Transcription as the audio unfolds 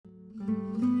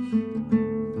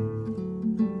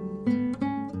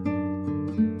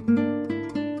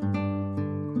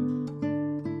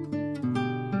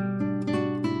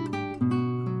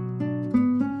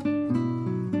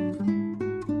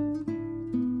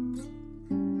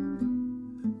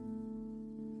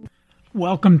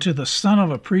Welcome to the Son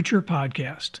of a Preacher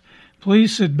podcast.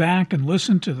 Please sit back and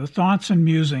listen to the thoughts and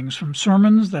musings from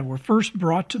sermons that were first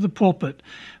brought to the pulpit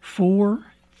 4,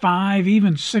 5,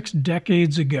 even 6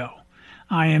 decades ago.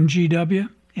 I am GW,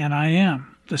 and I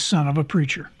am the Son of a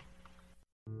Preacher.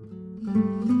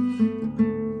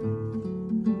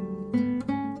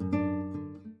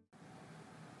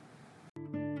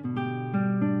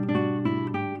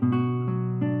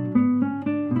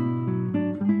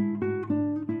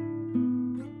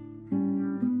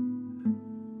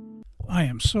 I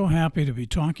am so happy to be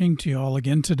talking to you all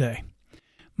again today.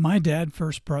 My dad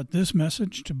first brought this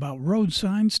message about road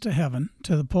signs to heaven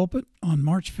to the pulpit on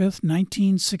March 5th,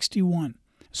 1961,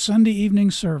 Sunday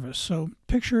evening service. So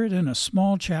picture it in a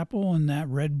small chapel in that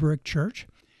red brick church,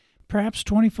 perhaps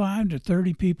 25 to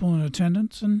 30 people in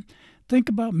attendance, and think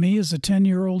about me as a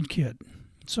 10-year-old kid.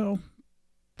 So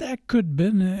that could have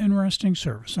been an interesting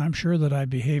service. I'm sure that I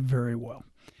behaved very well.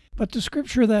 But the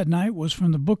scripture that night was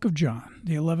from the book of John,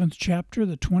 the 11th chapter,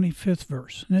 the 25th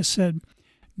verse. And it said,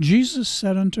 Jesus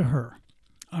said unto her,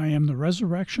 I am the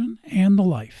resurrection and the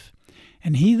life,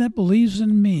 and he that believes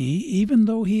in me, even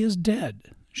though he is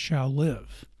dead, shall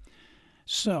live.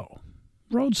 So,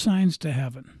 road signs to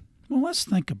heaven. Well, let's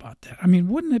think about that. I mean,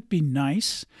 wouldn't it be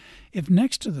nice if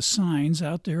next to the signs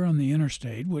out there on the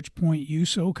interstate, which point you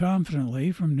so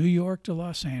confidently from New York to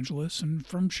Los Angeles and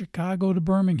from Chicago to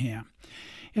Birmingham,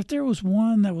 if there was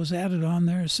one that was added on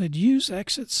there that said, use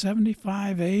exit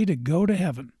 75A to go to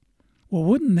heaven? Well,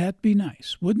 wouldn't that be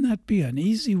nice? Wouldn't that be an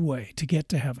easy way to get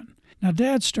to heaven? Now,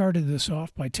 Dad started this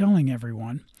off by telling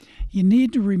everyone, you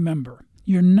need to remember,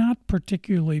 you're not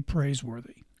particularly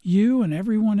praiseworthy. You and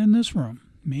everyone in this room,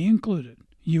 me included,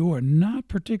 you are not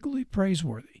particularly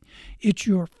praiseworthy. It's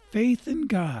your faith in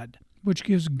God which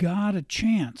gives God a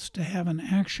chance to have an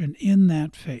action in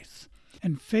that faith.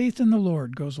 And faith in the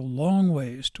Lord goes a long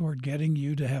ways toward getting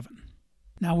you to heaven.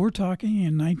 Now, we're talking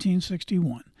in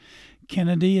 1961.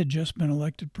 Kennedy had just been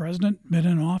elected president, been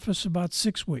in office about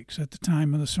 6 weeks at the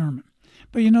time of the sermon.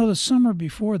 But you know, the summer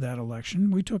before that election,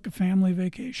 we took a family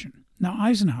vacation. Now,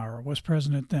 Eisenhower was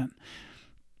president then,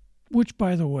 which,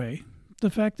 by the way, the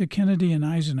fact that Kennedy and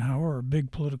Eisenhower are big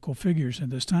political figures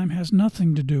at this time has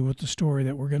nothing to do with the story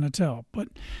that we're going to tell, but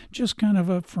just kind of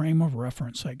a frame of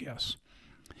reference, I guess.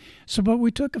 But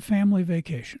we took a family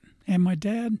vacation, and my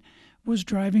dad was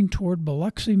driving toward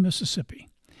Biloxi, Mississippi,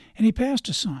 and he passed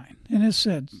a sign, and it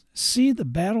said, see the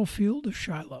battlefield of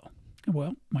Shiloh.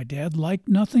 Well, my dad liked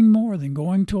nothing more than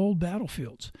going to old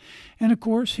battlefields. And of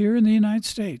course, here in the United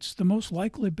States, the most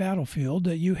likely battlefield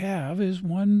that you have is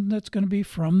one that's going to be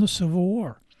from the Civil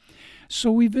War.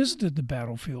 So we visited the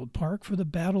battlefield park for the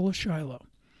Battle of Shiloh.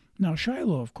 Now,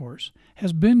 Shiloh, of course,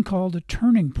 has been called a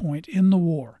turning point in the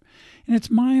war, and it's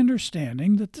my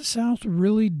understanding that the South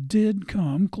really did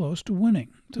come close to winning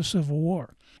the Civil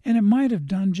War, and it might have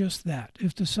done just that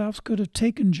if the South could have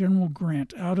taken General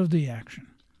Grant out of the action,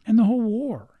 and the whole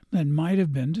war then might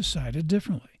have been decided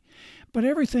differently. But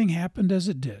everything happened as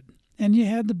it did, and you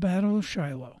had the Battle of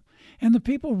Shiloh. And the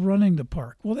people running the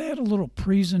park, well, they had a little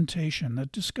presentation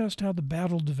that discussed how the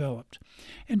battle developed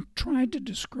and tried to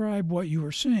describe what you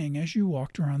were seeing as you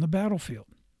walked around the battlefield.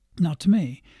 Now, to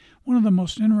me, one of the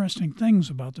most interesting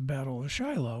things about the Battle of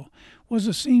Shiloh was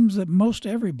it seems that most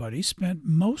everybody spent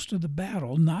most of the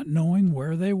battle not knowing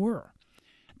where they were.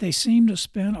 They seemed to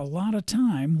spend a lot of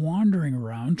time wandering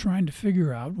around trying to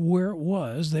figure out where it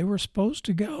was they were supposed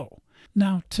to go.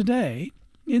 Now, today,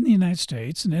 in the United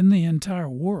States and in the entire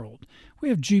world, we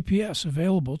have GPS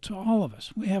available to all of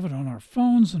us. We have it on our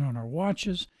phones and on our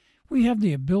watches. We have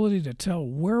the ability to tell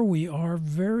where we are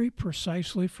very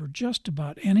precisely for just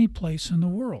about any place in the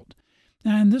world.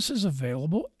 And this is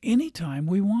available anytime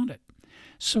we want it.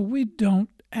 So we don't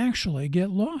actually get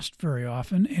lost very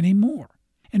often anymore.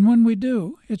 And when we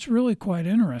do, it's really quite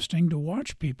interesting to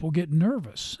watch people get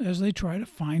nervous as they try to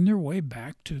find their way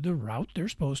back to the route they're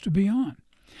supposed to be on.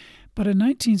 But in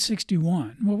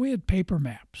 1961, well, we had paper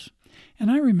maps. And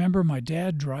I remember my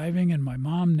dad driving and my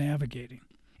mom navigating.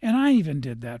 And I even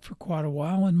did that for quite a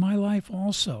while in my life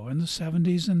also, in the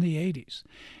 70s and the 80s.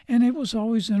 And it was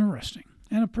always interesting.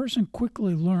 And a person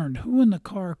quickly learned who in the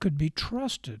car could be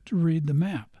trusted to read the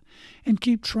map and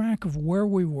keep track of where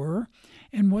we were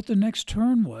and what the next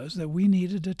turn was that we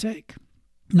needed to take.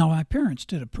 Now, my parents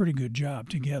did a pretty good job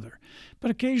together,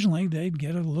 but occasionally they'd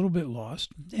get a little bit lost,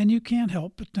 and you can't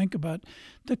help but think about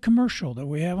the commercial that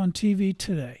we have on TV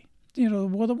today. You know,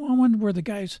 well, the one where the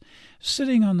guy's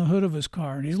sitting on the hood of his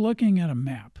car and he's looking at a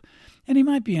map, and he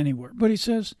might be anywhere, but he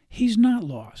says he's not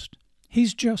lost.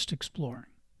 He's just exploring.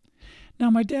 Now,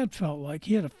 my dad felt like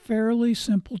he had a fairly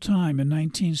simple time in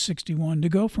 1961 to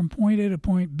go from point A to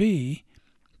point B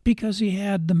because he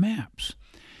had the maps.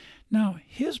 Now,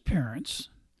 his parents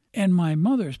and my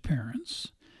mother's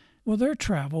parents, well, their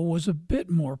travel was a bit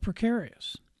more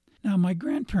precarious. Now, my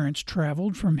grandparents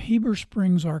traveled from Heber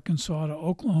Springs, Arkansas to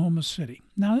Oklahoma City.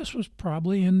 Now, this was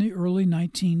probably in the early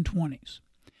 1920s.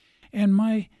 And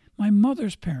my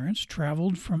mother's parents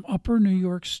traveled from Upper New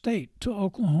York State to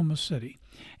Oklahoma City.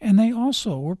 And they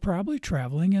also were probably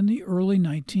traveling in the early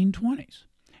 1920s.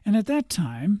 And at that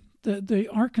time, the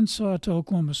Arkansas to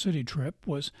Oklahoma City trip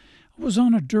was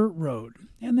on a dirt road,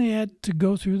 and they had to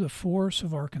go through the forests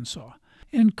of Arkansas.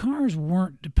 And cars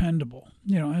weren't dependable,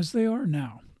 as they are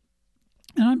now.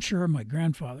 And I'm sure my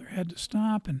grandfather had to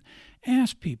stop and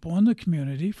ask people in the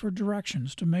community for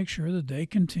directions to make sure that they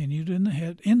continued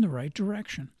in the right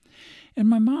direction. And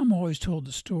my mom always told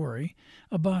the story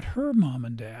about her mom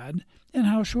and dad and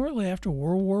how shortly after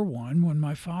World War I, when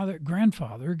my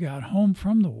grandfather got home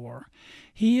from the war,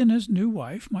 he and his new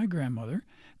wife, my grandmother,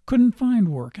 couldn't find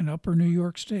work in Upper New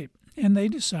York State, and they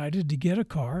decided to get a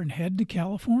car and head to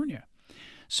California.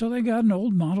 So they got an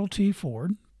old Model T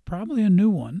Ford, probably a new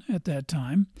one at that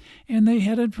time, and they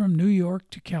headed from New York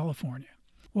to California.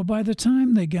 Well, by the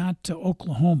time they got to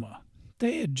Oklahoma,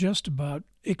 they had just about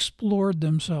explored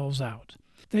themselves out.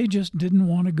 They just didn't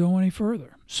want to go any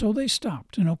further, so they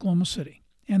stopped in Oklahoma City,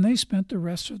 and they spent the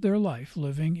rest of their life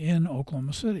living in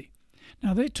Oklahoma City.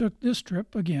 Now, they took this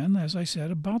trip, again, as I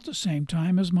said, about the same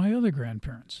time as my other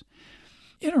grandparents.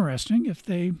 Interesting if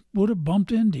they would have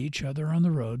bumped into each other on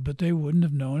the road, but they wouldn't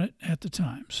have known it at the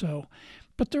time.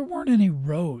 But there weren't any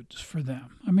roads for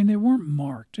them. I mean, they weren't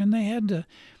marked, and they had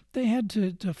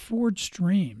to ford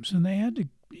streams, and they had to,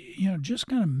 just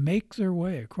kind of make their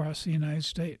way across the United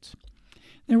States.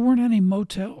 There weren't any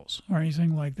motels or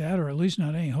anything like that, or at least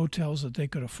not any hotels that they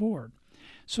could afford.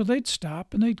 So they'd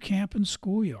stop and they'd camp in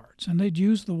schoolyards, and they'd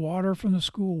use the water from the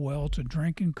school well to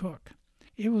drink and cook.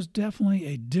 It was definitely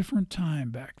a different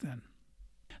time back then.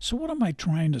 So what am I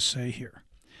trying to say here?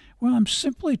 Well, I'm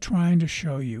simply trying to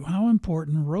show you how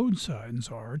important road signs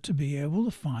are to be able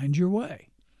to find your way.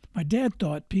 My dad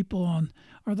thought people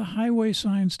are the highway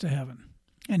signs to heaven,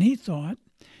 and he thought,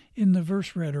 in the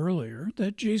verse read earlier,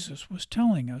 that Jesus was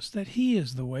telling us that he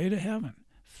is the way to heaven.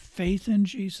 Faith in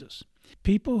Jesus.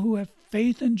 People who have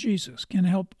faith in Jesus can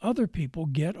help other people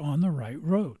get on the right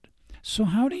road. So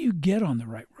how do you get on the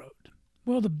right road?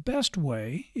 Well, the best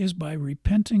way is by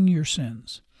repenting your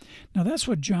sins. Now, that's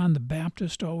what John the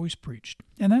Baptist always preached,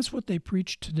 and that's what they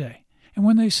preach today. And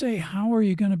when they say, how are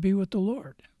you going to be with the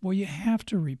Lord? Well, you have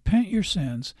to repent your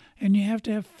sins, and you have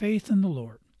to have faith in the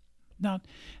Lord. Now,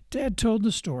 Dad told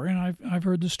the story, and I've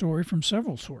heard the story from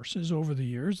several sources over the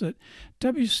years, that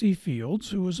W.C.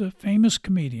 Fields, who was a famous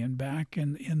comedian back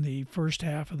in the first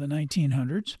half of the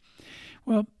 1900s,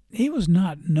 well, he was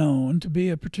not known to be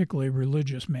a particularly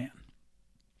religious man.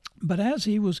 But as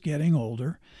he was getting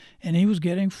older and he was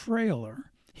getting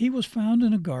frailer, he was found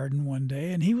in a garden one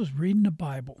day and he was reading a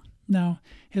Bible. Now,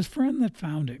 his friend that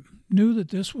found him knew that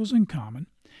this was uncommon,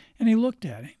 and he looked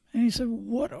at him and he said,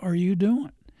 "What are you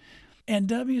doing?" And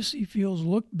W.C. Fields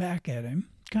looked back at him,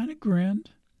 kind of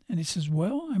grinned, and he says,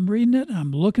 "Well, I'm reading it and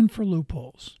I'm looking for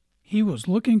loopholes." He was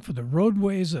looking for the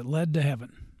roadways that led to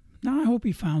heaven. Now, I hope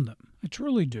he found them. I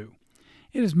truly do.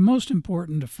 It is most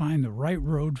important to find the right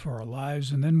road for our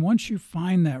lives, and then once you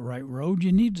find that right road,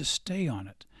 you need to stay on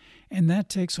it. And that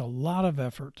takes a lot of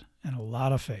effort and a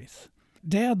lot of faith.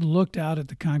 Dad looked out at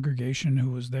the congregation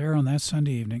who was there on that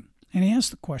Sunday evening, and he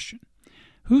asked the question,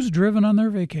 who's driven on their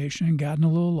vacation and gotten a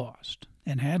little lost,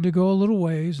 and had to go a little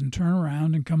ways and turn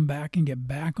around and come back and get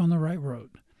back on the right road?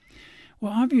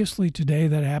 Well, obviously today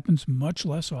that happens much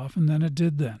less often than it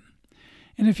did then.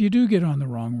 And if you do get on the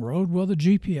wrong road, well, the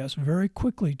GPS very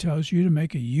quickly tells you to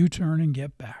make a U-turn and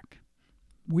get back.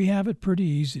 We have it pretty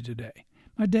easy today.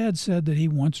 My dad said that he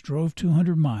once drove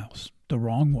 200 miles the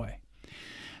wrong way.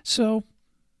 So,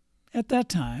 at that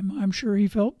time, I'm sure he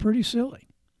felt pretty silly.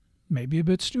 Maybe a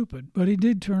bit stupid, but he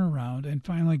did turn around and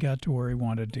finally got to where he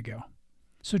wanted to go.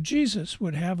 So Jesus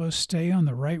would have us stay on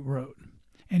the right road,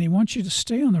 and he wants you to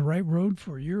stay on the right road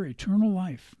for your eternal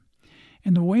life.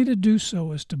 And the way to do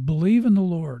so is to believe in the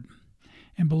Lord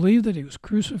and believe that he was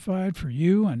crucified for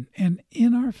you, and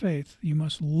in our faith, you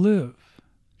must live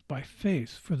by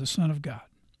faith for the Son of God.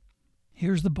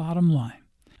 Here's the bottom line.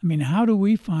 How do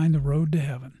we find the road to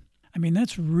heaven?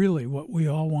 That's really what we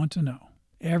all want to know.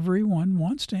 Everyone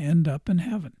wants to end up in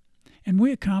heaven. And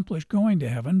we accomplish going to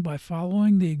heaven by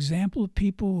following the example of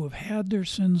people who have had their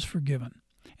sins forgiven,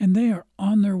 and they are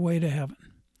on their way to heaven.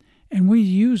 And we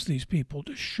use these people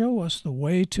to show us the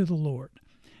way to the Lord.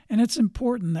 And it's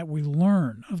important that we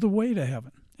learn of the way to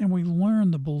heaven, and we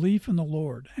learn the belief in the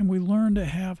Lord, and we learn to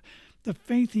have the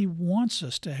faith He wants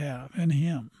us to have in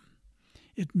Him.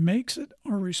 It makes it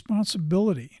our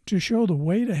responsibility to show the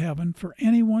way to heaven for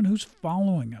anyone who's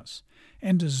following us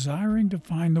and desiring to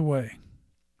find the way.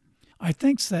 I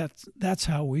think that's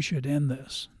how we should end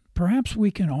this. Perhaps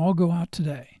we can all go out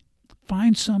today,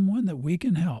 find someone that we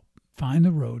can help find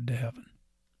the road to heaven.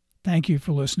 Thank you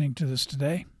for listening to this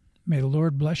today. May the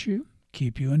Lord bless you,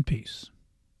 keep you in peace.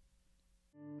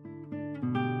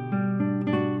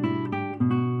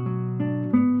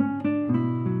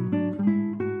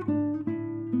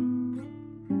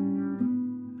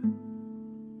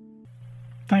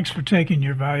 Thanks for taking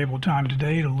your valuable time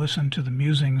today to listen to the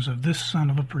musings of this son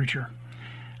of a preacher.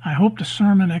 I hope the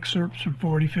sermon excerpts from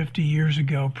 40-50 years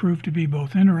ago proved to be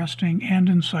both interesting and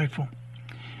insightful.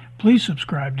 Please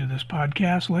subscribe to this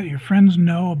podcast. Let your friends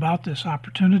know about this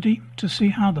opportunity to see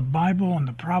how the Bible and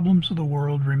the problems of the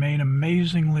world remain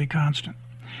amazingly constant.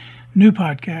 New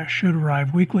podcasts should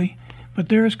arrive weekly, but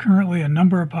there is currently a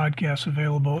number of podcasts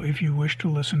available if you wish to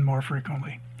listen more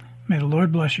frequently. May the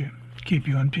Lord bless you. Keep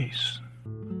you in peace.